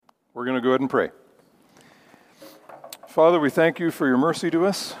We're going to go ahead and pray. Father, we thank you for your mercy to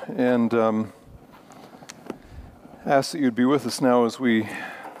us and ask that you'd be with us now as we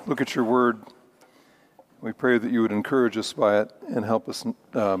look at your word. We pray that you would encourage us by it and help us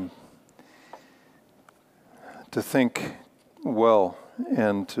to think well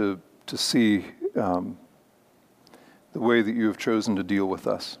and to see the way that you have chosen to deal with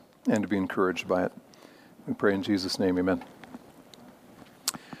us and to be encouraged by it. We pray in Jesus' name, amen.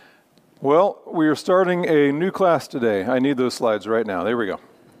 Well, we are starting a new class today. I need those slides right now. There we go.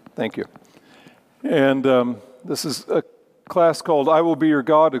 Thank you. And this is a class called I Will Be Your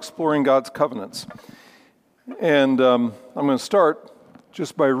God, Exploring God's Covenants. And I'm going to start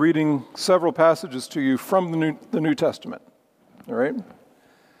just by reading several passages to you from the New Testament. All right?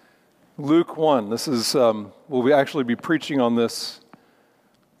 Luke 1. This is, we'll actually be preaching on this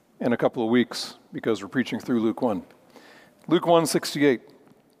in a couple of weeks because we're preaching through Luke 1. Luke 1:68.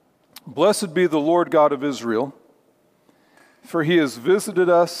 Blessed be the Lord God of Israel, for he has visited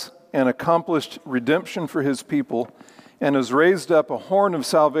us and accomplished redemption for his people, and has raised up a horn of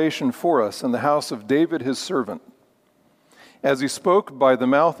salvation for us in the house of David his servant. As he spoke by the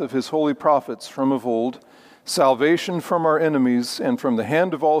mouth of his holy prophets from of old, salvation from our enemies and from the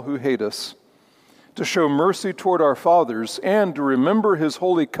hand of all who hate us, to show mercy toward our fathers, and to remember his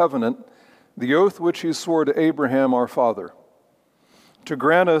holy covenant, the oath which he swore to Abraham our father, to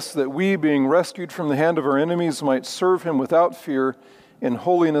grant us that we, being rescued from the hand of our enemies, might serve him without fear in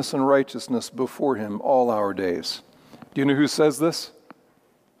holiness and righteousness before him all our days. Do you know who says this?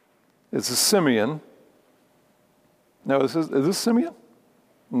 It's Simeon. No, is this Simeon?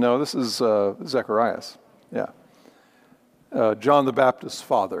 No, this is Zacharias. Yeah. John the Baptist's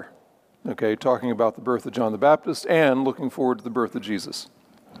father. Okay, talking about the birth of John the Baptist and looking forward to the birth of Jesus.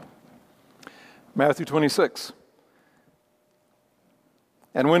 Matthew 26.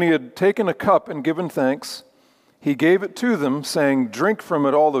 And when he had taken a cup and given thanks, he gave it to them, saying, Drink from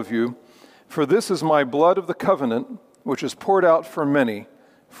it, all of you, for this is my blood of the covenant, which is poured out for many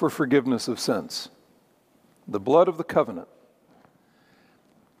for forgiveness of sins. The blood of the covenant.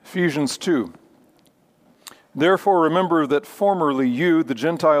 Ephesians 2. Therefore remember that formerly you, the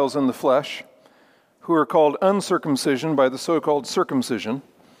Gentiles in the flesh, who are called uncircumcision by the so-called circumcision,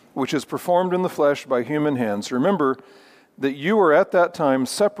 which is performed in the flesh by human hands, remember that you were at that time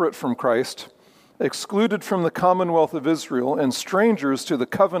separate from Christ, excluded from the commonwealth of Israel, and strangers to the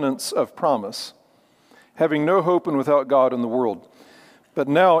covenants of promise, having no hope and without God in the world. But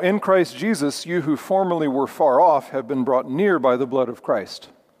now in Christ Jesus, you who formerly were far off have been brought near by the blood of Christ.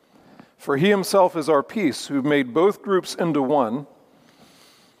 For he himself is our peace, who made both groups into one,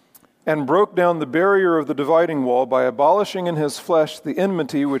 and broke down the barrier of the dividing wall by abolishing in his flesh the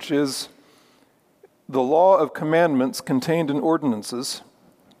enmity which is the law of commandments contained in ordinances,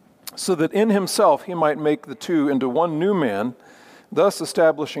 so that in himself he might make the two into one new man, thus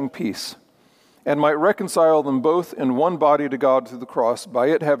establishing peace, and might reconcile them both in one body to God through the cross, by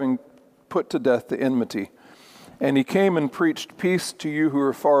it having put to death the enmity. And he came and preached peace to you who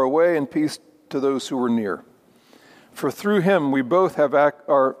are far away, and peace to those who are near. For through him we both have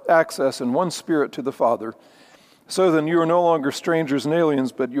our access in one spirit to the Father. So then you are no longer strangers and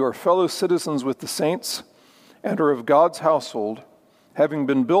aliens, but you are fellow citizens with the saints and are of God's household, having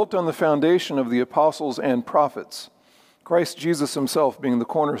been built on the foundation of the apostles and prophets, Christ Jesus himself being the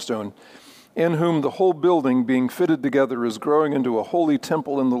cornerstone, in whom the whole building being fitted together is growing into a holy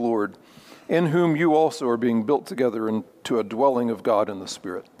temple in the Lord, in whom you also are being built together into a dwelling of God in the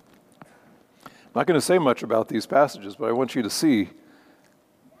Spirit. I'm not going to say much about these passages, but I want you to see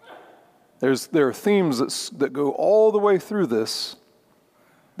there are themes that go all the way through this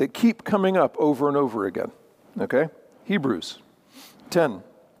that keep coming up over and over again. Okay? Hebrews 10.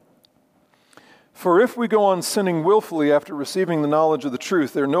 For if we go on sinning willfully after receiving the knowledge of the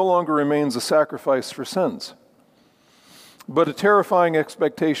truth, there no longer remains a sacrifice for sins, but a terrifying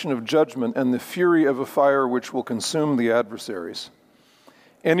expectation of judgment and the fury of a fire which will consume the adversaries.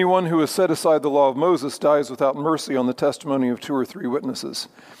 Anyone who has set aside the law of Moses dies without mercy on the testimony of 2 or 3 witnesses.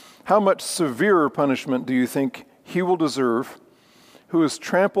 How much severer punishment do you think he will deserve, who has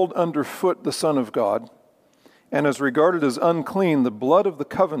trampled underfoot the Son of God, and has regarded as unclean the blood of the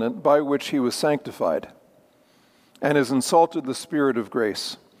covenant by which he was sanctified, and has insulted the Spirit of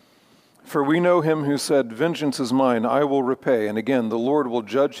grace? For we know him who said, Vengeance is mine, I will repay, and again the Lord will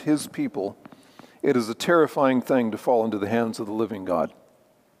judge his people. It is a terrifying thing to fall into the hands of the living God.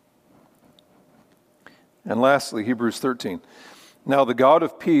 And lastly, Hebrews 13. Now the God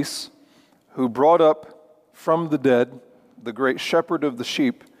of peace, who brought up from the dead the great shepherd of the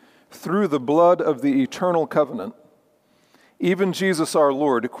sheep through the blood of the eternal covenant, even Jesus our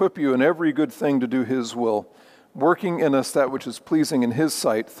Lord, equip you in every good thing to do his will, working in us that which is pleasing in his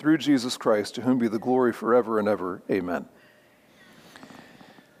sight, through Jesus Christ, to whom be the glory forever and ever. Amen.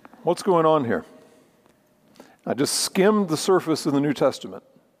 What's going on here? I just skimmed the surface of the New Testament,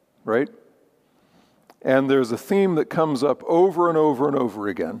 right? And there's a theme that comes up over and over and over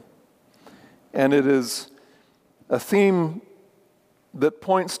again. And it is a theme that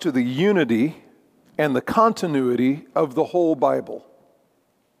points to the unity and the continuity of the whole Bible.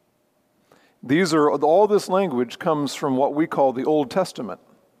 All this language comes from what we call the Old Testament,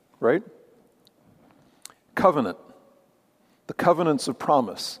 right? Covenant, the covenants of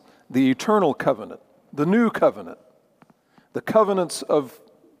promise, the eternal covenant, the new covenant, the covenants of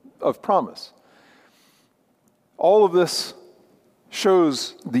promise. All of this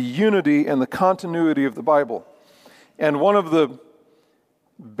shows the unity and the continuity of the Bible. And one of the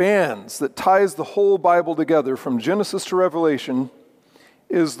bands that ties the whole Bible together from Genesis to Revelation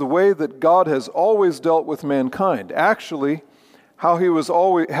is the way that God has always dealt with mankind. Actually, how he has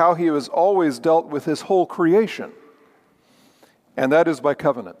always dealt with his whole creation. And that is by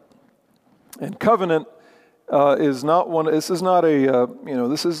covenant. And covenant is not one. This is not a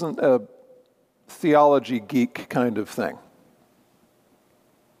this isn't a theology geek kind of thing.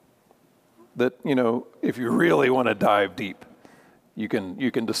 That, if you really want to dive deep, you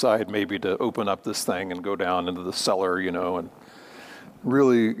can decide maybe to open up this thing and go down into the cellar, and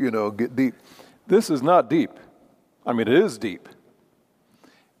really, get deep. This is not deep. I mean, it is deep.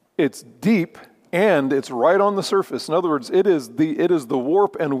 It's deep and it's right on the surface. In other words, it is the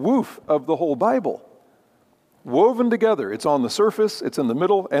warp and woof of the whole Bible. Woven together. It's on the surface, it's in the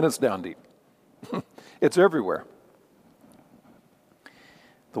middle, and it's down deep. It's everywhere.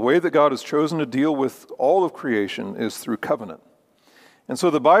 The way that God has chosen to deal with all of creation is through covenant. And so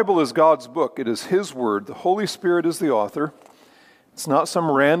the Bible is God's book. It is his word. The Holy Spirit is the author. It's not some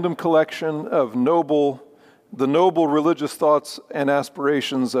random collection of the noble religious thoughts and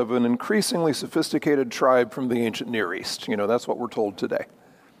aspirations of an increasingly sophisticated tribe from the ancient Near East. That's what we're told today.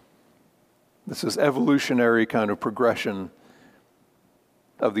 This is evolutionary kind of progression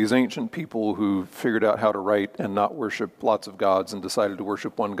of these ancient people who figured out how to write and not worship lots of gods and decided to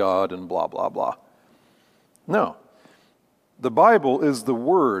worship one God and blah, blah, blah. No. The Bible is the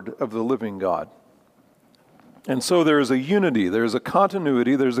word of the living God. And so there is a unity, there is a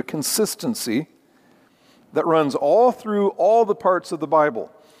continuity, there's a consistency that runs all through all the parts of the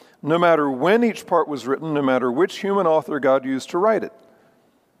Bible, no matter when each part was written, no matter which human author God used to write it.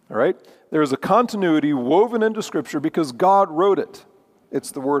 All right? There is a continuity woven into Scripture because God wrote it.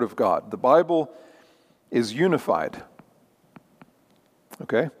 It's the Word of God. The Bible is unified.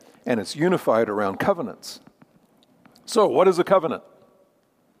 Okay? And it's unified around covenants. So, what is a covenant?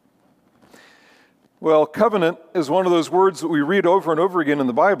 Well, covenant is one of those words that we read over and over again in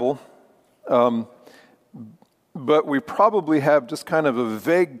the Bible, but we probably have just kind of a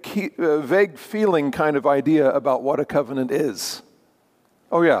vague feeling kind of idea about what a covenant is.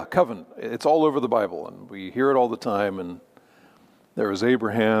 Oh yeah, covenant. It's all over the Bible, and we hear it all the time, and there was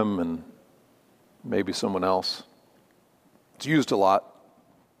Abraham and maybe someone else. It's used a lot.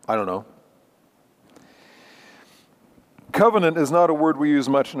 I don't know. Covenant is not a word we use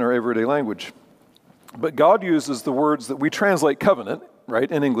much in our everyday language. But God uses the words that we translate covenant, right,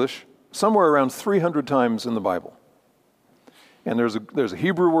 in English, somewhere around 300 times in the Bible. And there's a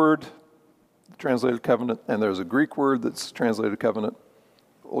Hebrew word translated covenant, and there's a Greek word that's translated covenant,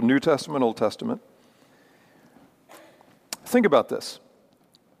 New Testament, Old Testament. Think about this.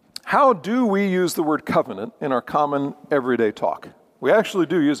 How do we use the word covenant in our common everyday talk? We actually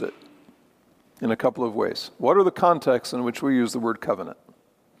do use it in a couple of ways. What are the contexts in which we use the word covenant?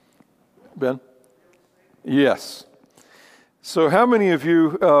 Ben? Yes. So how many of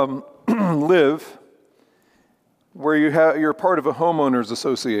you live where you're part of a homeowners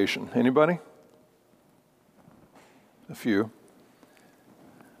association? Anybody? A few.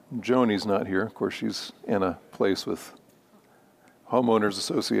 Joni's not here. Of course, she's in a place with homeowners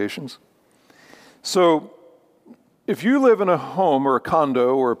associations. So if you live in a home or a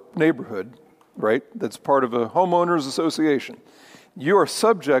condo or a neighborhood, right, that's part of a homeowners association, you are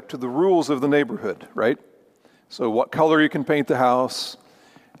subject to the rules of the neighborhood, right? So what color you can paint the house,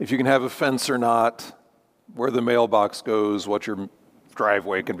 if you can have a fence or not, where the mailbox goes, what your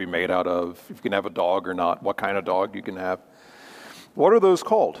driveway can be made out of, if you can have a dog or not, what kind of dog you can have. What are those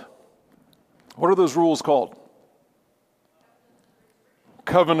called? What are those rules called?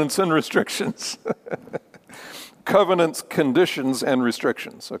 Covenants and restrictions. Covenants, conditions, and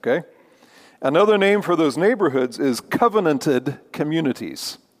restrictions, okay? Another name for those neighborhoods is covenanted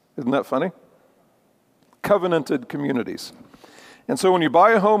communities. Isn't that funny? Covenanted communities. And so when you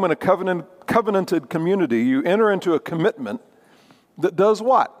buy a home in a covenanted community, you enter into a commitment that does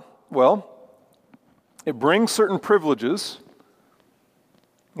what? Well, it brings certain privileges.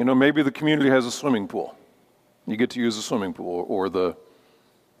 Maybe the community has a swimming pool. You get to use the swimming pool, or the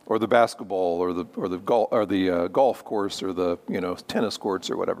basketball, or the golf course, or the tennis courts,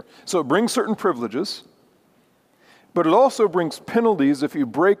 or whatever. So it brings certain privileges, but it also brings penalties if you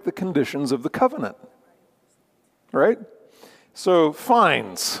break the conditions of the covenant, right? So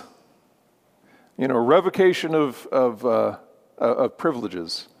fines, revocation of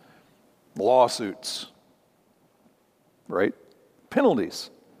privileges, lawsuits, right? Penalties.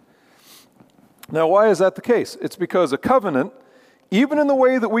 Now, why is that the case? It's because a covenant, even in the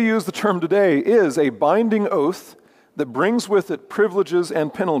way that we use the term today, is a binding oath that brings with it privileges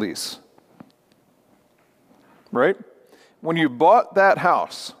and penalties. Right? When you bought that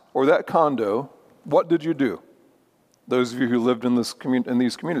house or that condo, what did you do? Those of you who lived in these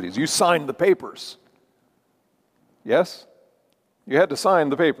communities, you signed the papers. Yes? You had to sign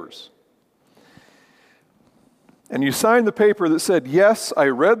the papers. And you signed the paper that said, yes, I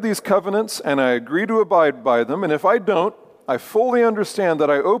read these covenants and I agree to abide by them, and if I don't, I fully understand that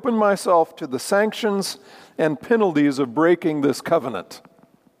I open myself to the sanctions and penalties of breaking this covenant.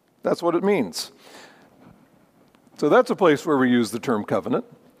 That's what it means. So that's a place where we use the term covenant.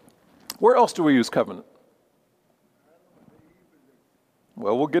 Where else do we use covenant?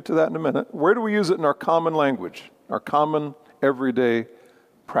 Well, we'll get to that in a minute. Where do we use it in our common language, our common everyday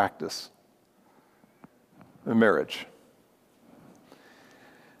practice? In marriage.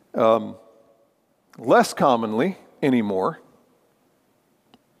 Less commonly anymore,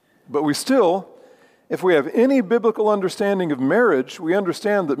 but we still, if we have any biblical understanding of marriage, we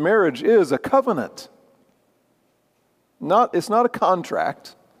understand that marriage is a covenant. It's not a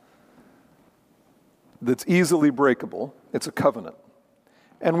contract that's easily breakable. It's a covenant.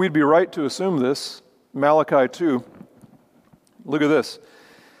 And we'd be right to assume this. Malachi 2. Look at this.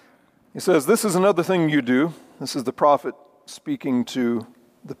 He says, this is another thing you do. This is the prophet speaking to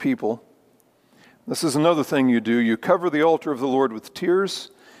the people. This is another thing you do. You cover the altar of the Lord with tears,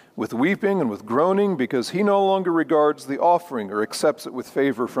 with weeping, and with groaning, because he no longer regards the offering or accepts it with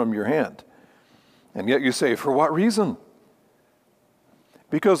favor from your hand. And yet you say, for what reason?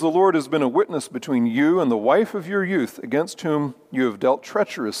 Because the Lord has been a witness between you and the wife of your youth, against whom you have dealt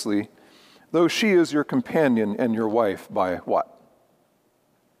treacherously, though she is your companion and your wife by what?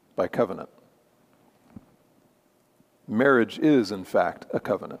 By covenant. Marriage is, in fact, a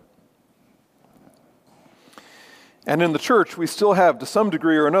covenant. And in the church, we still have, to some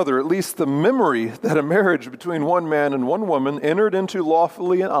degree or another, at least the memory that a marriage between one man and one woman entered into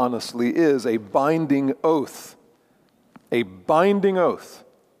lawfully and honestly is a binding oath. A binding oath.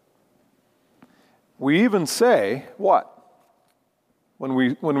 We even say, what? When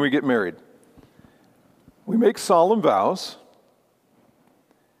we get married? We make solemn vows,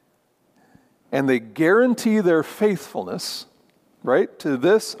 and they guarantee their faithfulness, right? To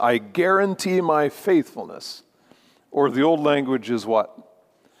this, I guarantee my faithfulness. Or the old language is what?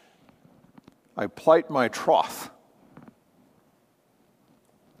 I plight my troth.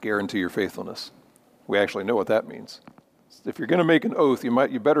 Guarantee your faithfulness. We actually know what that means. If you're going to make an oath,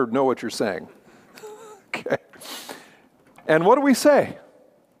 you better know what you're saying. Okay. And what do we say?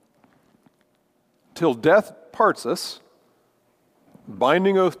 Till death parts us,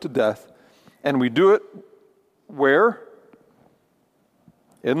 binding oath to death, and we do it where?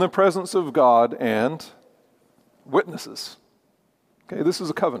 In the presence of God and witnesses. Okay, this is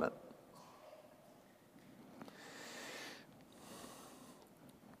a covenant.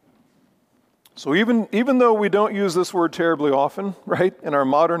 So even though we don't use this word terribly often, right, in our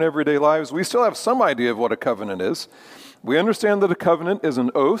modern everyday lives, we still have some idea of what a covenant is. We understand that a covenant is an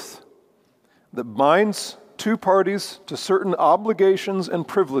oath that binds two parties to certain obligations and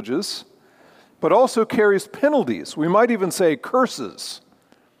privileges, but also carries penalties. We might even say curses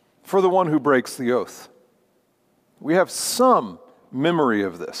for the one who breaks the oath. We have some memory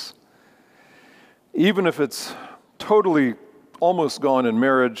of this. Even if it's totally almost gone in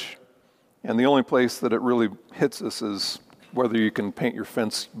marriage, and the only place that it really hits us is whether you can paint your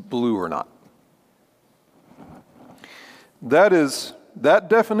fence blue or not. That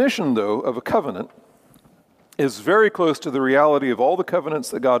definition, though, of a covenant is very close to the reality of all the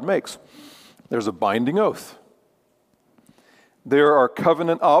covenants that God makes. There's a binding oath. There are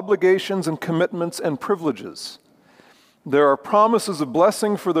covenant obligations and commitments and privileges. There are promises of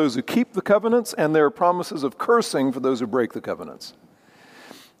blessing for those who keep the covenants, and there are promises of cursing for those who break the covenants.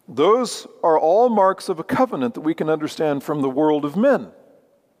 Those are all marks of a covenant that we can understand from the world of men,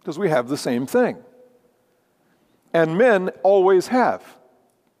 because we have the same thing. And men always have.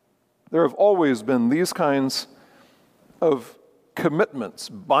 There have always been these kinds of commitments,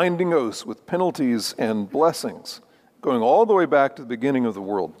 binding oaths with penalties and blessings, going all the way back to the beginning of the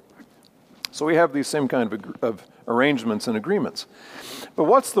world. So we have these same kind of arrangements and agreements. But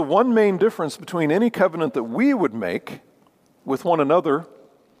what's the one main difference between any covenant that we would make with one another,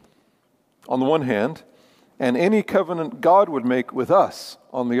 on the one hand, and any covenant God would make with us,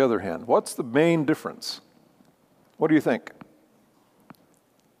 on the other hand? What's the main difference? What do you think?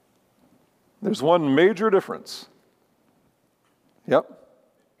 There's one major difference. Yep.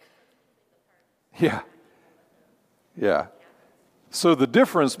 Yeah. So the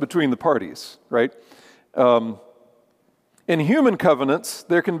difference between the parties, right? In human covenants,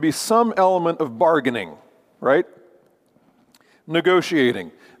 there can be some element of bargaining, right?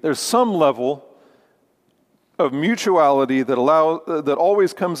 Negotiating. There's some level of mutuality that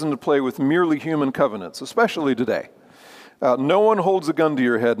always comes into play with merely human covenants, especially today. No one holds a gun to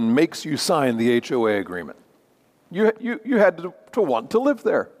your head and makes you sign the HOA agreement. You had to want to live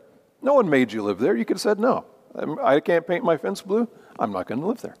there. No one made you live there. You could have said, no, I can't paint my fence blue. I'm not going to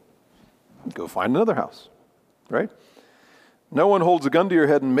live there. Go find another house, right? No one holds a gun to your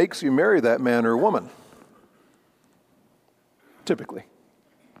head and makes you marry that man or woman, typically.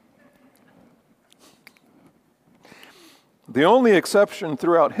 The only exception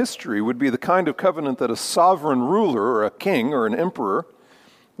throughout history would be the kind of covenant that a sovereign ruler or a king or an emperor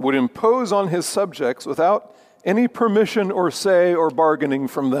would impose on his subjects without any permission or say or bargaining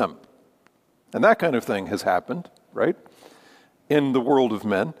from them. And that kind of thing has happened, right, in the world of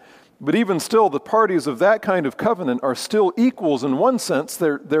men. But even still, the parties of that kind of covenant are still equals in one sense.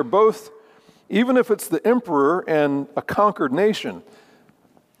 They're both, even if it's the emperor and a conquered nation,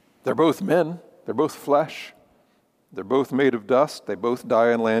 they're both men, they're both flesh, they're both made of dust, they both die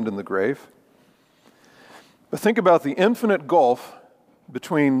and land in the grave. But think about the infinite gulf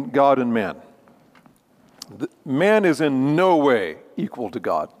between God and man. Man is in no way equal to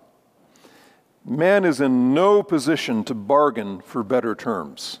God. Man is in no position to bargain for better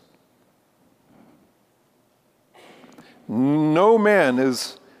terms. No man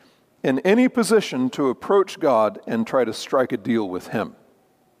is in any position to approach God and try to strike a deal with him.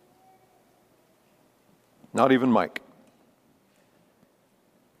 Not even Mike.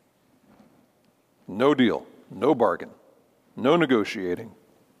 No deal, no bargain, no negotiating,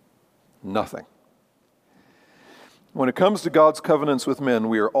 nothing. When it comes to God's covenants with men,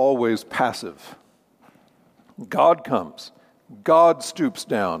 we are always passive. God comes. God stoops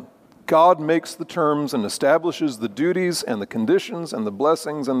down. God makes the terms and establishes the duties and the conditions and the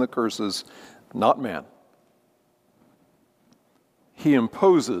blessings and the curses, not man. He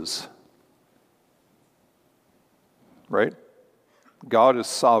imposes. Right? God is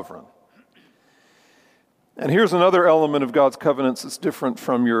sovereign. And here's another element of God's covenants that's different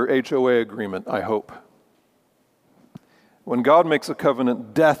from your HOA agreement, I hope. When God makes a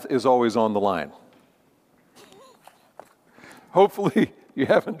covenant, death is always on the line. Hopefully, you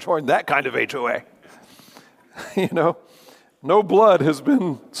haven't joined that kind of HOA. No blood has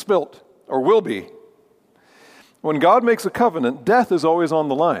been spilt or will be. When God makes a covenant, death is always on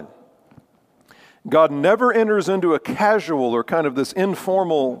the line. God never enters into a casual or kind of this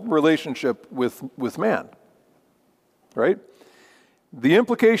informal relationship with man, right? The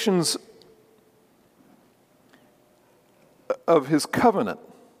implications of his covenant,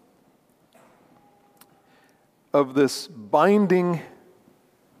 of this binding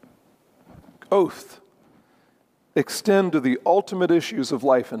oath, extend to the ultimate issues of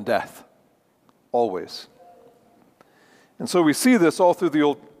life and death, always. And so we see this all through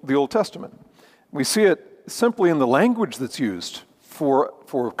the Old Testament. We see it simply in the language that's used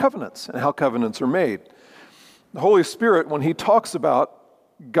for covenants and how covenants are made. The Holy Spirit, when he talks about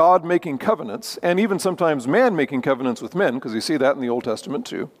God making covenants, and even sometimes man making covenants with men, because you see that in the Old Testament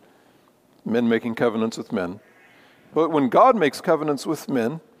too, men making covenants with men. But when God makes covenants with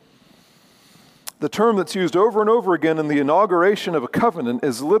men, the term that's used over and over again in the inauguration of a covenant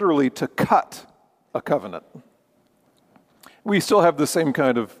is literally to cut a covenant. We still have the same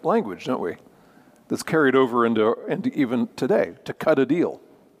kind of language, don't we? That's carried over into even today, to cut a deal.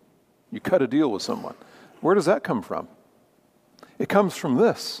 You cut a deal with someone. Where does that come from? It comes from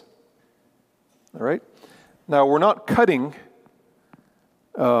this. All right? Now, we're not cutting.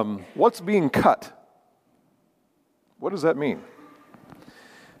 What's being cut? What does that mean?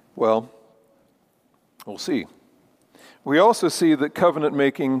 Well, we'll see. We also see that covenant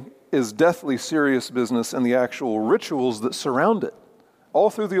making is deathly serious business in the actual rituals that surround it, all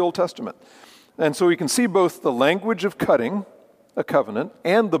through the Old Testament. And so we can see both the language of cutting a covenant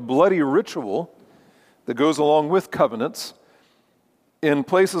and the bloody ritual that goes along with covenants in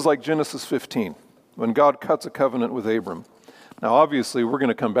places like Genesis 15, when God cuts a covenant with Abram. Now, obviously, we're going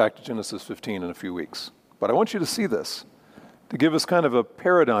to come back to Genesis 15 in a few weeks, but I want you to see this to give us kind of a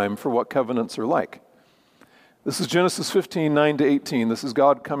paradigm for what covenants are like. This is Genesis 15, 9 to 18. This is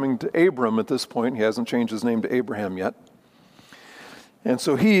God coming to Abram at this point. He hasn't changed his name to Abraham yet. And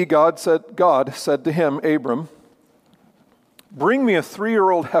so God said to him, Abram, bring me a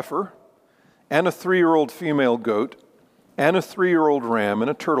 3-year-old heifer and a 3-year-old female goat and a 3-year-old ram and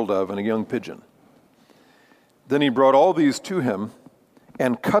a turtle dove and a young pigeon. Then he brought all these to him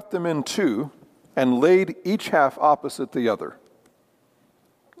and cut them in two and laid each half opposite the other.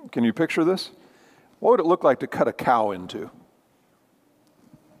 Can you picture this? What would it look like to cut a cow in two?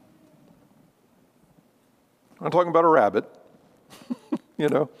 I'm talking about a rabbit,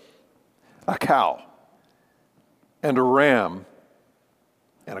 a cow, and a ram,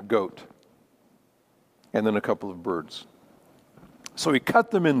 and a goat, and then a couple of birds. So he cut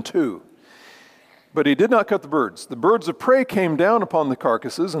them in two. But he did not cut the birds. The birds of prey came down upon the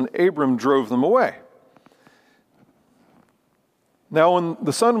carcasses, and Abram drove them away. Now when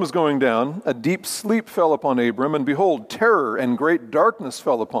the sun was going down, a deep sleep fell upon Abram, and behold, terror and great darkness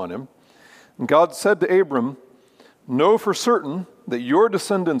fell upon him. And God said to Abram, know for certain that your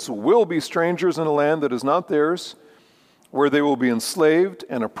descendants will be strangers in a land that is not theirs, where they will be enslaved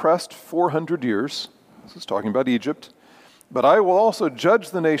and oppressed 400 years. This is talking about Egypt. But I will also judge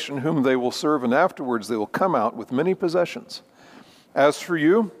the nation whom they will serve, and afterwards they will come out with many possessions. As for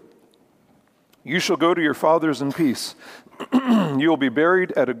you, you shall go to your fathers in peace. You will be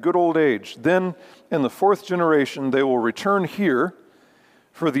buried at a good old age. Then in the 4th generation they will return here,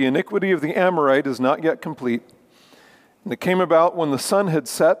 for the iniquity of the Amorite is not yet complete. And it came about when the sun had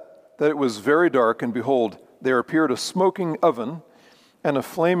set that it was very dark, and behold, there appeared a smoking oven and a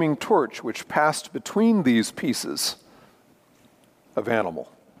flaming torch which passed between these pieces of animal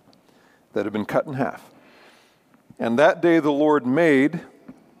that had been cut in half. And that day the Lord made,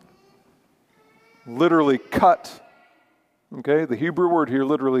 literally cut, okay? The Hebrew word here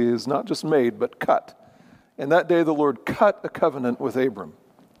literally is not just made, but cut. And that day the Lord cut a covenant with Abram,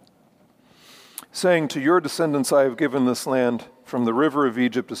 saying, to your descendants I have given this land from the river of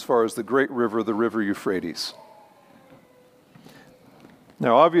Egypt as far as the great river, the river Euphrates.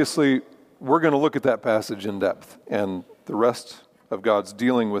 Now, obviously, we're going to look at that passage in depth and the rest of God's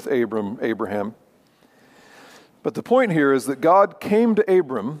dealing with Abraham. But the point here is that God came to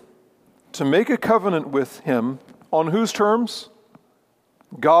Abram to make a covenant with him on whose terms?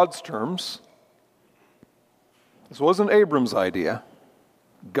 God's terms. This wasn't Abram's idea.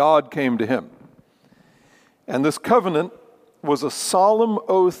 God came to him. And this covenant was a solemn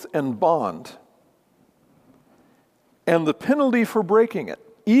oath and bond. And the penalty for breaking it,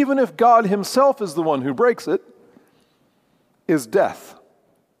 even if God himself is the one who breaks it, is death.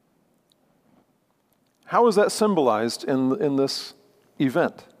 How is that symbolized in this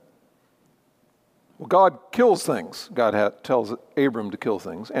event? Well, God kills things. God tells Abram to kill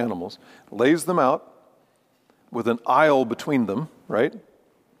things, animals, lays them out with an aisle between them, right?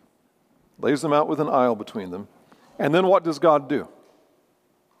 Lays them out with an aisle between them. And then what does God do?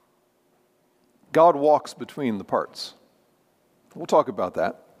 God walks between the parts. We'll talk about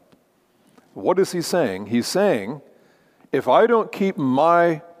that. What is he saying? He's saying, if I don't keep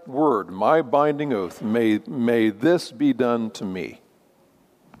my word, my binding oath, may this be done to me.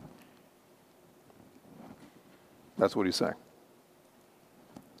 That's what he's saying.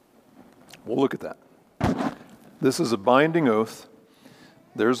 We'll look at that. This is a binding oath.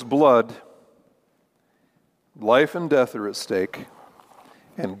 There's blood. Life and death are at stake.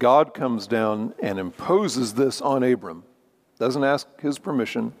 And God comes down and imposes this on Abram. Doesn't ask his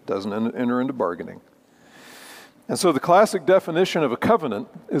permission, doesn't enter into bargaining. And so the classic definition of a covenant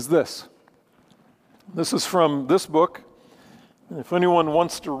is this. This is from this book. And if anyone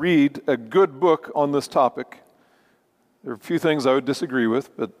wants to read a good book on this topic, there are a few things I would disagree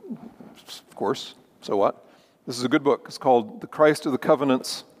with, but of course, so what? This is a good book. It's called The Christ of the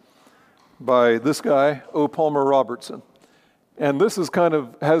Covenants by this guy, O. Palmer Robertson. And this is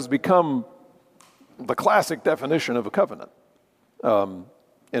has become the classic definition of a covenant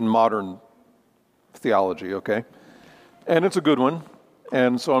in modern theology, okay? And it's a good one,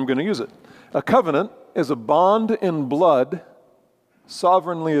 and so I'm going to use it. A covenant is a bond in blood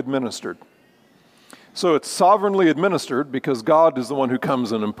sovereignly administered. So it's sovereignly administered because God is the one who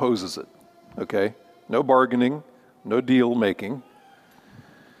comes and imposes it, okay? No bargaining, no deal making.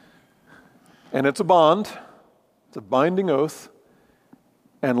 And it's a bond, it's a binding oath,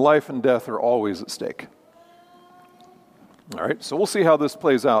 and life and death are always at stake. All right, so we'll see how this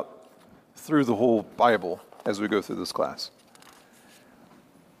plays out through the whole Bible as we go through this class.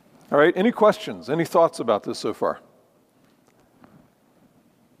 All right, any questions, any thoughts about this so far?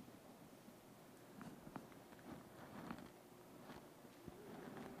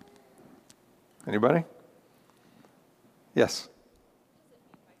 Anybody? Yes.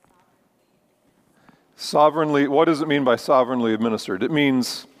 Sovereignly, what does it mean by sovereignly administered? It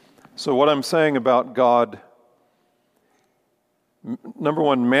means, so what I'm saying about God, number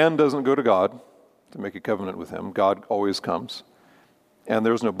one, man doesn't go to God to make a covenant with him. God always comes. And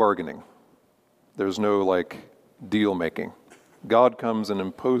there's no bargaining. There's no deal making. God comes and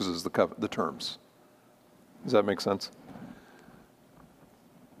imposes the terms. Does that make sense?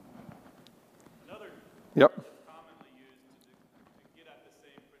 Yep. Commonly used to get at the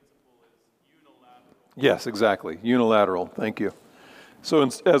same principle as unilateral. Yes, exactly. Unilateral. Thank you. So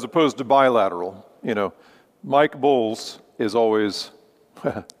as opposed to bilateral, Mike Bowles is always,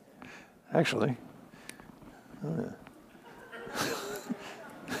 actually,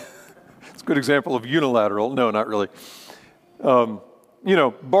 it's a good example of unilateral. No, not really.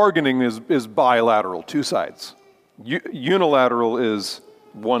 Bargaining is bilateral, two sides. Unilateral is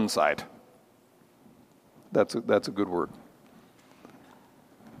one side. That's a good word.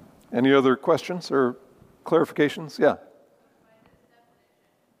 Any other questions or clarifications? Yeah.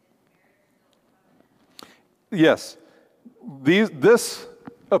 Yes. This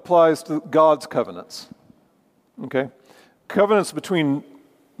applies to God's covenants. Okay? Covenants between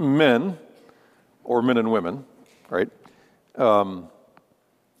men, or men and women, right, are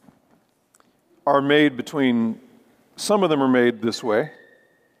made between, some of them are made this way.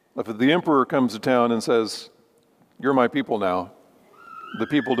 If the emperor comes to town and says, "You're my people now," the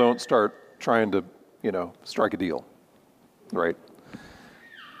people don't start trying to, strike a deal, right?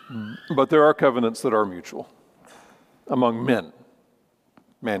 But there are covenants that are mutual among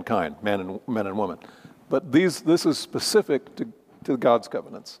mankind, men and women. But this is specific to God's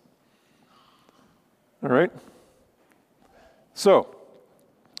covenants. All right? So,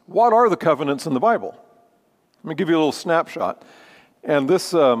 what are the covenants in the Bible? Let me give you a little snapshot. And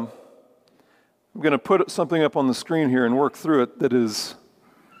this, I'm going to put something up on the screen here and work through it that is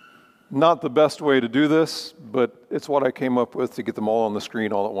not the best way to do this, but it's what I came up with to get them all on the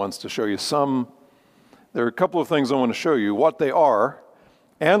screen all at once to show you some. There are a couple of things I want to show you, what they are,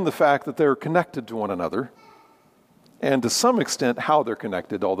 and the fact that they're connected to one another, and to some extent how they're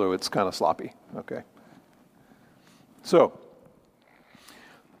connected, although it's kind of sloppy. Okay. So,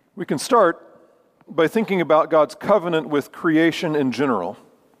 we can start by thinking about God's covenant with creation in general,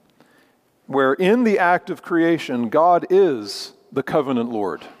 where in the act of creation, God is the covenant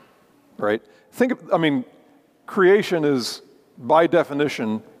Lord, right? Creation is, by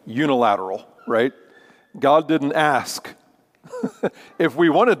definition, unilateral, right? God didn't ask if we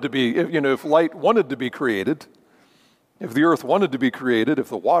wanted to be, if light wanted to be created, if the earth wanted to be created,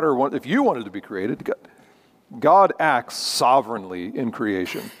 if you wanted to be created. God acts sovereignly in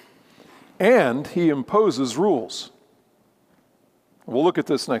creation. And he imposes rules. We'll look at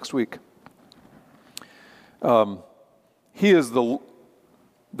this next week. He is the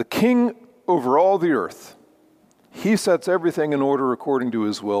king over all the earth. He sets everything in order according to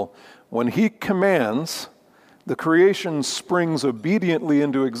his will. When he commands, the creation springs obediently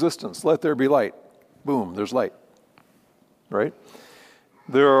into existence. Let there be light. Boom, there's light. Right?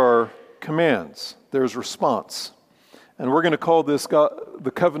 There are commands. There's response. And we're going to call this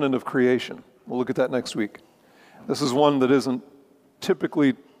the covenant of creation. We'll look at that next week. This is one that isn't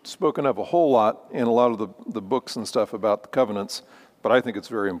typically spoken of a whole lot in a lot of the books and stuff about the covenants, but I think it's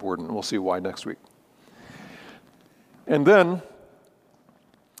very important, and we'll see why next week. And then,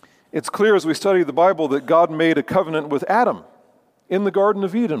 it's clear as we study the Bible that God made a covenant with Adam in the Garden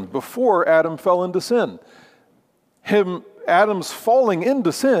of Eden before Adam fell into sin. Adam's falling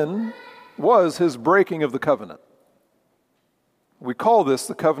into sin was his breaking of the covenant. We call this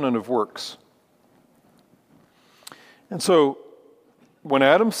the covenant of works. And so, when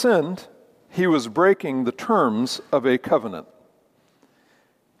Adam sinned, he was breaking the terms of a covenant.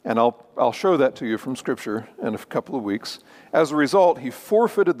 And I'll show that to you from Scripture in a couple of weeks. As a result, he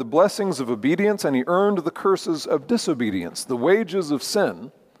forfeited the blessings of obedience and he earned the curses of disobedience. The wages of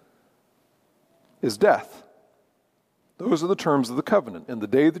sin is death. Those are the terms of the covenant. In the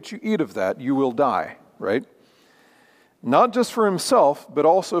day that you eat of that, you will die, right? Not just for himself, but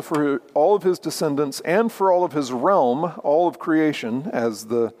also for all of his descendants and for all of his realm, all of creation, as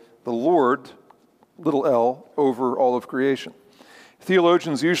the Lord, little l, over all of creation.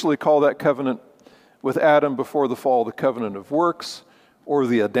 Theologians usually call that covenant with Adam before the fall the covenant of works, or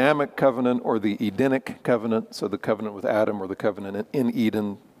the Adamic covenant, or the Edenic covenant, so the covenant with Adam or the covenant in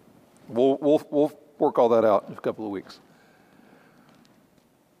Eden, We'll work all that out in a couple of weeks.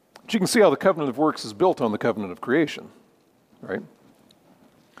 But you can see how the covenant of works is built on the covenant of creation, right?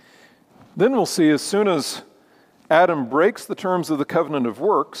 Then we'll see as soon as Adam breaks the terms of the covenant of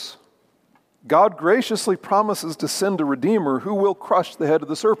works, God graciously promises to send a Redeemer who will crush the head of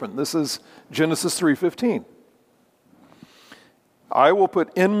the serpent. This is Genesis 3:15. I will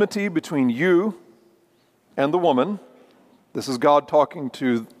put enmity between you and the woman. This is God talking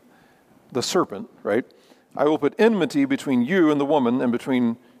to the serpent, right? I will put enmity between you and the woman, and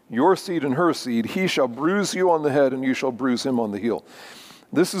between your seed and her seed. He shall bruise you on the head, and you shall bruise him on the heel.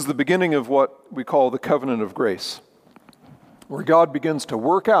 This is the beginning of what we call the covenant of grace, where God begins to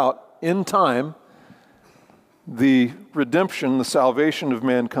work out in time the redemption, the salvation of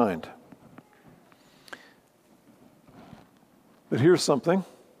mankind. But here's something.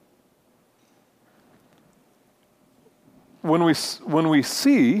 When we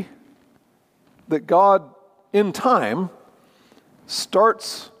see that God, in time,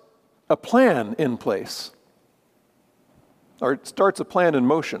 starts a plan in place, or it starts a plan in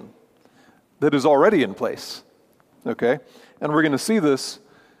motion that is already in place, okay? And we're going to see this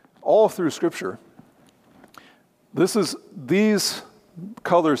all through Scripture. These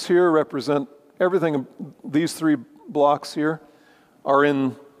colors here represent everything. These three blocks here are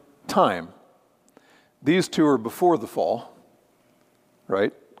in time. These two are before the fall,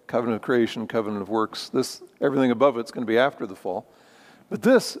 right? Covenant of creation, covenant of works. Everything above it's going to be after the fall. But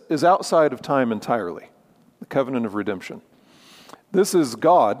this is outside of time entirely, the covenant of redemption. This is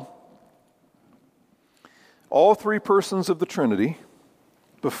God, all three persons of the Trinity,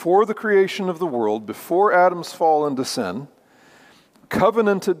 before the creation of the world, before Adam's fall into sin,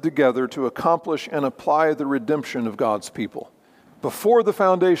 covenanted together to accomplish and apply the redemption of God's people, before the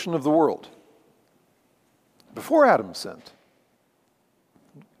foundation of the world, before Adam sinned.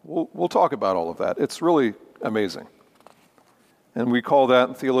 We'll talk about all of that. It's really amazing. And we call that,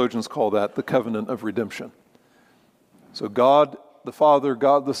 and theologians call that, the covenant of redemption. So God the Father,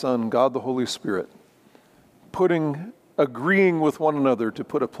 God the Son, God the Holy Spirit, agreeing with one another to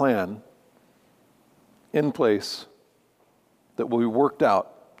put a plan in place that will be worked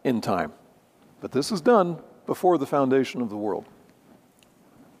out in time. But this is done before the foundation of the world.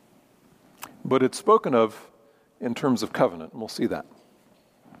 But it's spoken of in terms of covenant, and we'll see that.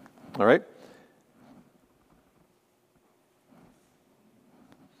 All right?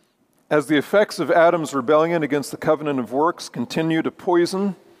 As the effects of Adam's rebellion against the covenant of works continue to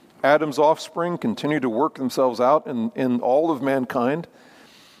poison Adam's offspring, continue to work themselves out in all of mankind,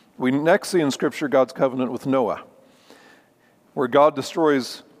 we next see in Scripture God's covenant with Noah, where God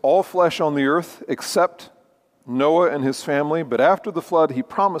destroys all flesh on the earth except Noah and his family, but after the flood, he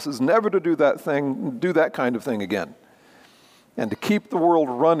promises never to do that kind of thing again, and to keep the world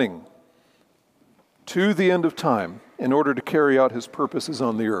running to the end of time in order to carry out his purposes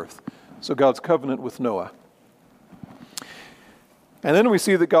on the earth. So God's covenant with Noah. And then we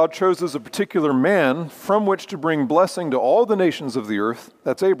see that God chooses a particular man from which to bring blessing to all the nations of the earth.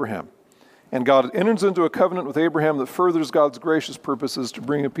 That's Abraham. And God enters into a covenant with Abraham that furthers God's gracious purposes to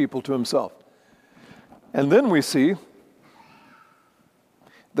bring a people to himself. And then we see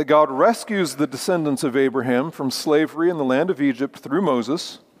that God rescues the descendants of Abraham from slavery in the land of Egypt through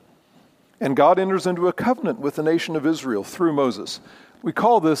Moses, and God enters into a covenant with the nation of Israel through Moses. We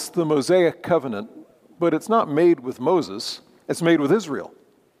call this the Mosaic covenant, but it's not made with Moses, it's made with Israel.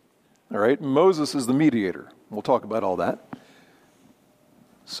 All right? Moses is the mediator. We'll talk about all that.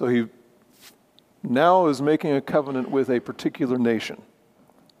 So he now is making a covenant with a particular nation.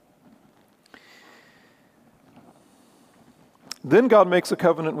 Then God makes a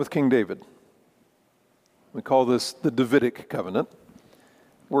covenant with King David. We call this the Davidic covenant,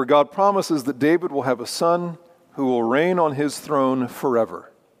 where God promises that David will have a son who will reign on his throne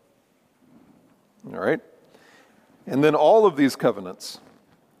forever. All right? And then all of these covenants,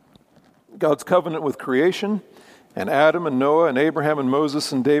 God's covenant with creation, and Adam and Noah and Abraham and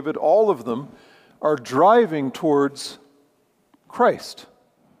Moses and David, all of them are driving towards Christ.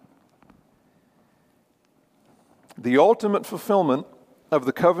 The ultimate fulfillment of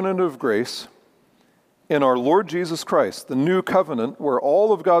the covenant of grace in our Lord Jesus Christ, the new covenant where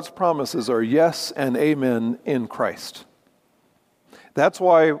all of God's promises are yes and amen in Christ. That's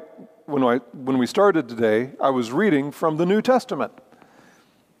why when we started today, I was reading from the New Testament.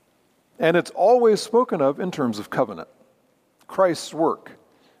 And it's always spoken of in terms of covenant. Christ's work,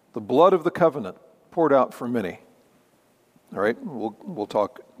 the blood of the covenant poured out for many. All right,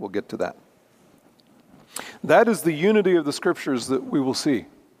 we'll get to that. That is the unity of the Scriptures that we will see.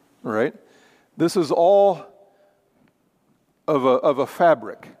 All right? This is all of a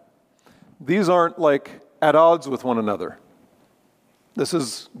fabric. These aren't like at odds with one another. This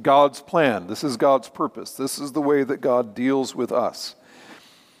is God's plan. This is God's purpose. This is the way that God deals with us.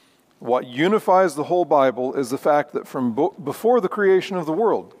 What unifies the whole Bible is the fact that from before the creation of the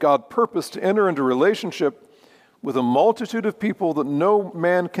world, God purposed to enter into relationship with a multitude of people that no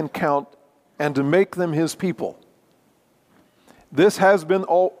man can count and to make them his people. This has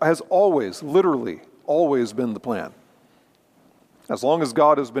always, literally, always been the plan. As long as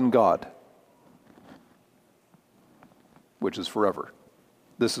God has been God, which is forever.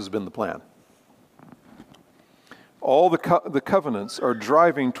 This has been the plan. All the covenants are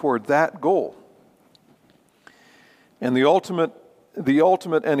driving toward that goal. And the ultimate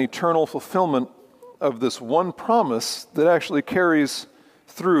and eternal fulfillment of this one promise that actually carries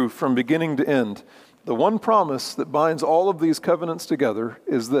through from beginning to end. The one promise that binds all of these covenants together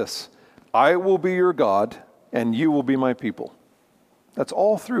is this: I will be your God and you will be my people. That's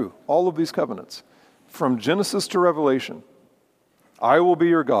all through all of these covenants. From Genesis to Revelation, I will be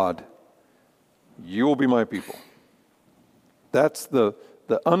your God, you will be my people. That's the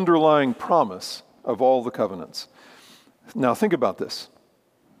underlying promise of all the covenants. Now think about this,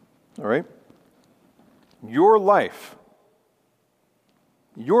 all right? Your life,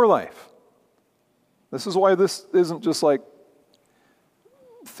 this is why this isn't just like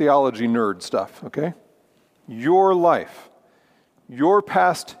theology nerd stuff, okay? Your life, your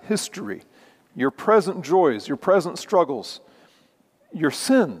past history, your present joys, your present struggles, your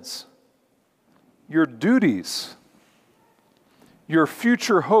sins, your duties, your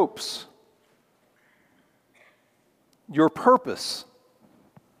future hopes, your purpose.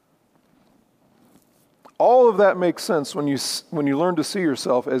 All of that makes sense when you learn to see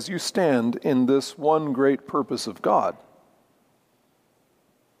yourself as you stand in this one great purpose of God.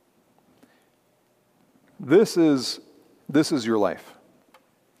 This is your life.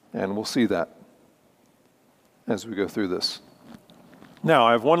 And we'll see that as we go through this. Now,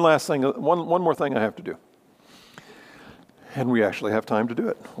 I have one more thing I have to do. And we actually have time to do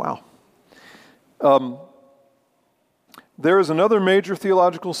it. Wow. There is another major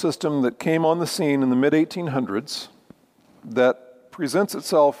theological system that came on the scene in the mid-1800s that presents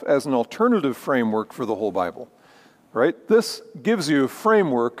itself as an alternative framework for the whole Bible. Right? This gives you a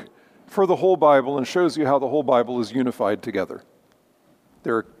framework for the whole Bible and shows you how the whole Bible is unified together.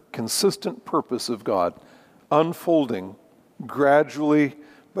 They're a consistent purpose of God, unfolding gradually,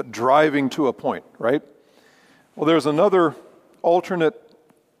 but driving to a point, right? Well, there's another alternate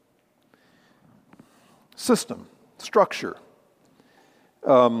system, structure,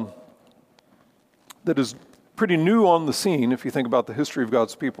 that is pretty new on the scene if you think about the history of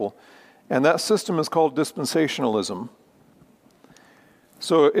God's people, and that system is called dispensationalism.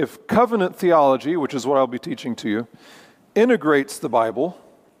 So if covenant theology, which is what I'll be teaching to you, integrates the Bible,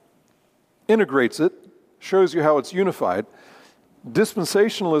 integrates it, shows you how it's unified,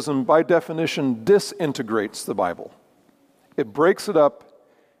 dispensationalism, by definition, disintegrates the Bible. It breaks it up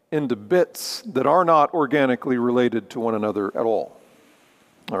into bits that are not organically related to one another at all.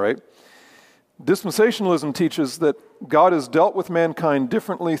 All right? Dispensationalism teaches that God has dealt with mankind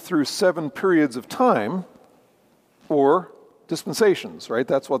differently through 7 periods of time, or dispensations, right?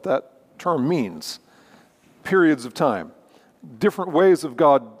 That's what that term means. Periods of time. Different ways of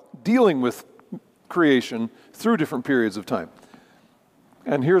God dealing with creation through different periods of time.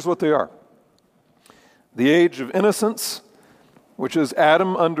 And here's what they are. The age of innocence, which is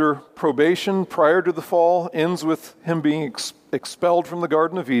Adam under probation prior to the fall, ends with him being expelled from the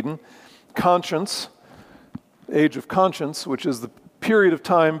Garden of Eden. Conscience, age of conscience, which is the period of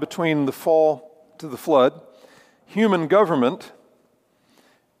time between the fall to the flood. Human government,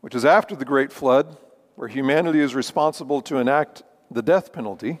 which is after the Great Flood, where humanity is responsible to enact the death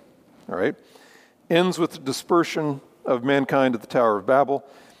penalty, all right, ends with the dispersion of mankind at the Tower of Babel.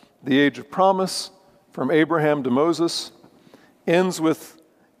 The age of promise, from Abraham to Moses, ends with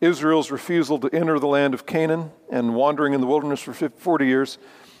Israel's refusal to enter the land of Canaan and wandering in the wilderness for 40 years.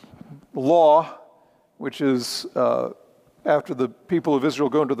 Law, which is after the people of Israel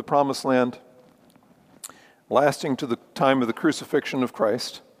go into the promised land, lasting to the time of the crucifixion of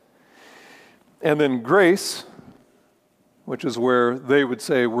Christ. And then grace, which is where they would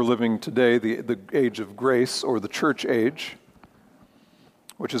say we're living today, the age of grace, or the church age,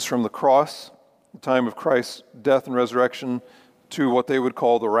 which is from the cross, the time of Christ's death and resurrection, to what they would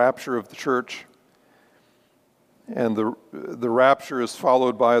call the rapture of the church. And the rapture is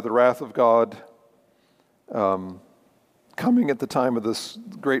followed by the wrath of God coming at the time of this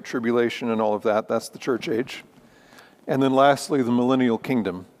great tribulation and all of that. That's the church age. And then lastly, the millennial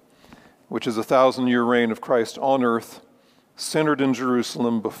kingdom, which is a 1,000-year reign of Christ on earth centered in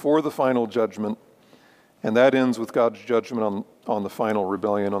Jerusalem before the final judgment, and that ends with God's judgment on the final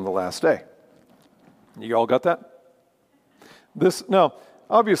rebellion on the last day. You all got that? Now,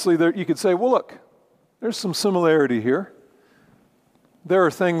 obviously, you could say, well, look, there's some similarity here. There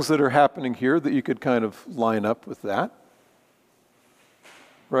are things that are happening here that you could kind of line up with that.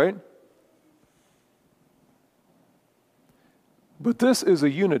 Right? But this is a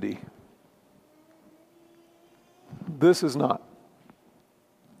unity. This is not.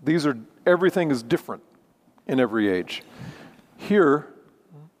 Everything is different in every age. Here,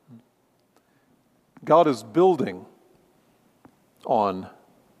 God is building on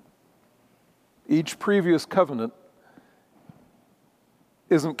each previous covenant,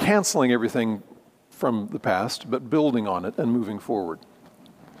 isn't canceling everything from the past, but building on it and moving forward.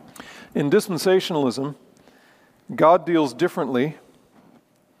 In dispensationalism, God deals differently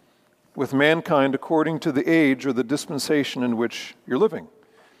with mankind according to the age or the dispensation in which you're living.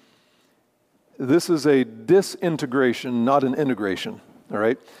 This is a disintegration, not an integration, all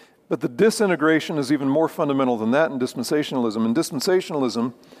right? But the disintegration is even more fundamental than that in dispensationalism. In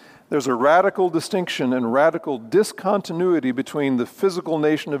dispensationalism, there's a radical distinction and radical discontinuity between the physical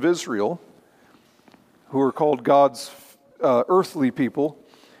nation of Israel, who are called God's earthly people,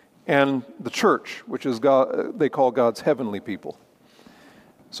 and the church, which is they call God's heavenly people.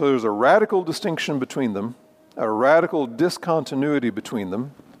 So there's a radical distinction between them, a radical discontinuity between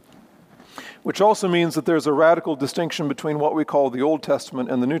them, which also means that there's a radical distinction between what we call the Old Testament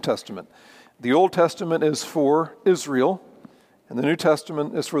and the New Testament. The Old Testament is for Israel, and the New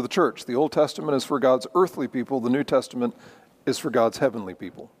Testament is for the church. The Old Testament is for God's earthly people. The New Testament is for God's heavenly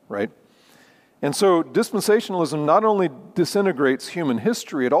people, right? And so dispensationalism not only disintegrates human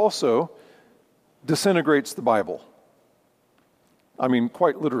history, it also disintegrates the Bible. I mean,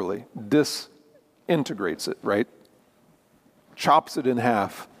 quite literally, disintegrates it, right? Chops it in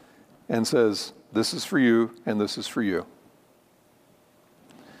half and says, this is for you and this is for you.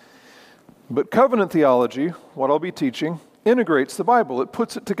 But covenant theology, what I'll be teaching, integrates the Bible. It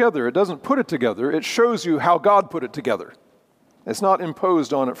puts it together. It doesn't put it together. It shows you how God put it together. It's not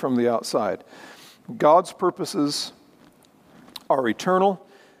imposed on it from the outside. God's purposes are eternal.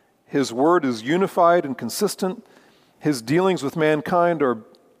 His word is unified and consistent. His dealings with mankind are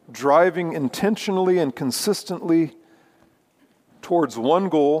driving intentionally and consistently towards one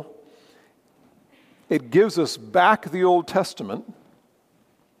goal. It gives us back the Old Testament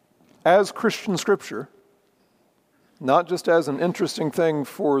as Christian scripture, not just as an interesting thing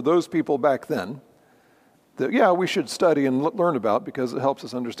for those people back then that, yeah, we should study and learn about because it helps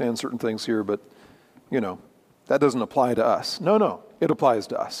us understand certain things here, but, that doesn't apply to us. No, it applies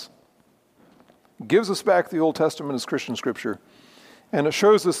to us. It gives us back the Old Testament as Christian scripture, and it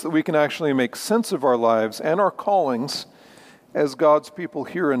shows us that we can actually make sense of our lives and our callings as God's people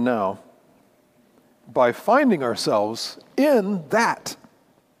here and now by finding ourselves in that,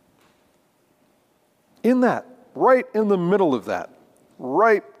 right in the middle of that,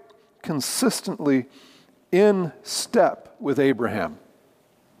 right consistently in step with Abraham,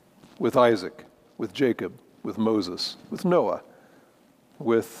 with Isaac, with Jacob, with Moses, with Noah,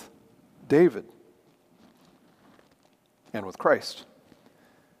 with David, and with Christ.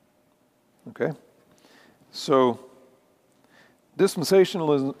 Okay? So,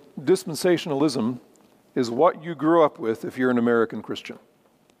 dispensationalism is what you grew up with if you're an American Christian.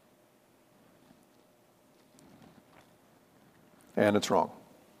 And it's wrong.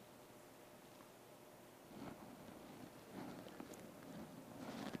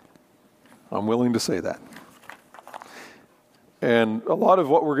 I'm willing to say that. And a lot of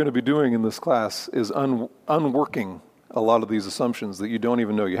what we're going to be doing in this class is unworking a lot of these assumptions that you don't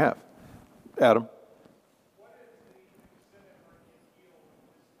even know you have. Adam? What is the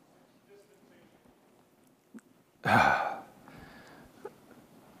dispensation?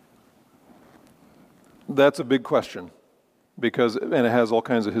 That's a big question and it has all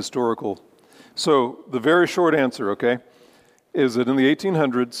kinds of historical. So the very short answer, okay, is that in the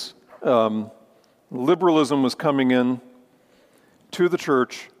 1800s, liberalism was coming in to the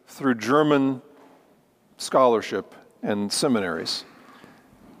church through German scholarship and seminaries.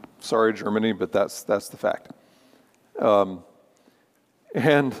 Sorry, Germany, but that's the fact. And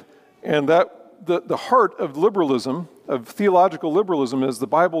that the heart of liberalism, of theological liberalism, is the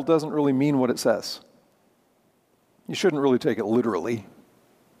Bible doesn't really mean what it says. You shouldn't really take it literally,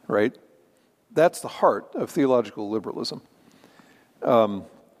 right? That's the heart of theological liberalism.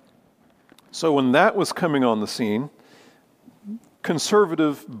 So when that was coming on the scene,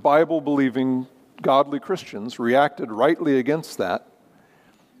 conservative, Bible-believing, godly Christians reacted rightly against that.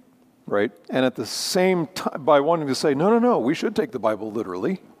 right? And at the same time, by wanting to say, no, we should take the Bible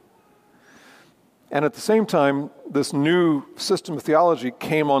literally. And at the same time, this new system of theology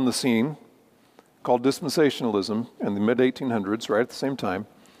came on the scene called dispensationalism in the mid-1800s, right at the same time,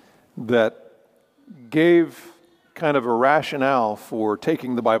 that gave kind of a rationale for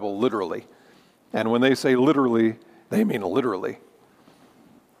taking the Bible literally. And when they say literally, they mean literally.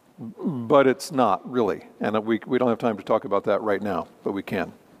 But it's not really. And we don't have time to talk about that right now, but we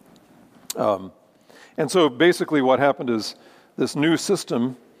can. And so basically what happened is this new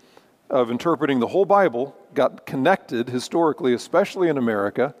system of interpreting the whole Bible got connected historically, especially in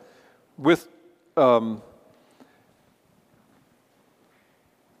America, with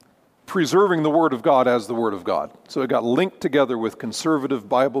preserving the Word of God as the Word of God. So it got linked together with conservative,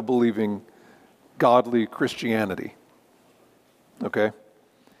 Bible-believing, godly Christianity. Okay?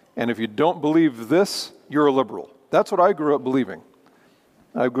 And if you don't believe this, you're a liberal. That's what I grew up believing.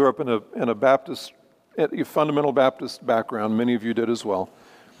 I grew up in a Baptist, a fundamental Baptist background. Many of you did as well.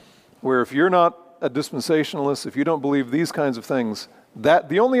 Where if you're not a dispensationalist, if you don't believe these kinds of things, that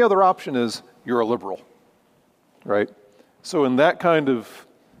the only other option is you're a liberal, right? So in that kind of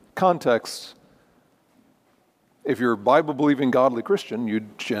context, if you're a Bible-believing, godly Christian, you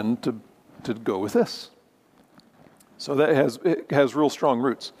tend to go with this. So that has real strong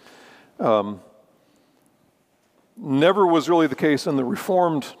roots. Never was really the case in the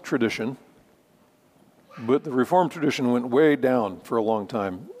Reformed tradition, but the Reformed tradition went way down for a long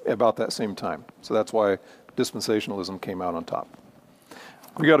time, about that same time. So that's why dispensationalism came out on top.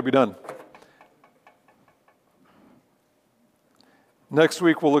 We got to be done. Next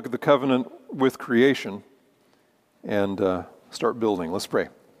week, we'll look at the covenant with creation and start building. Let's pray.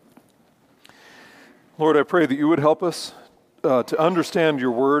 Lord, I pray that you would help us to understand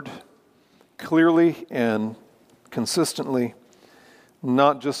your word clearly and consistently,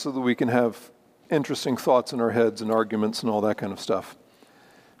 not just so that we can have interesting thoughts in our heads and arguments and all that kind of stuff,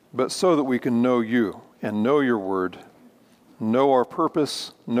 but so that we can know you and know your word, know our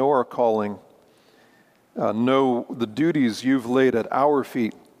purpose, know our calling, know the duties you've laid at our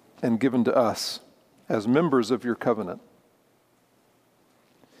feet and given to us as members of your covenant.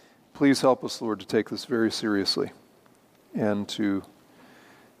 Please help us, Lord, to take this very seriously and to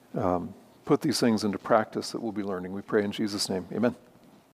put these things into practice that we'll be learning. We pray in Jesus' name. Amen.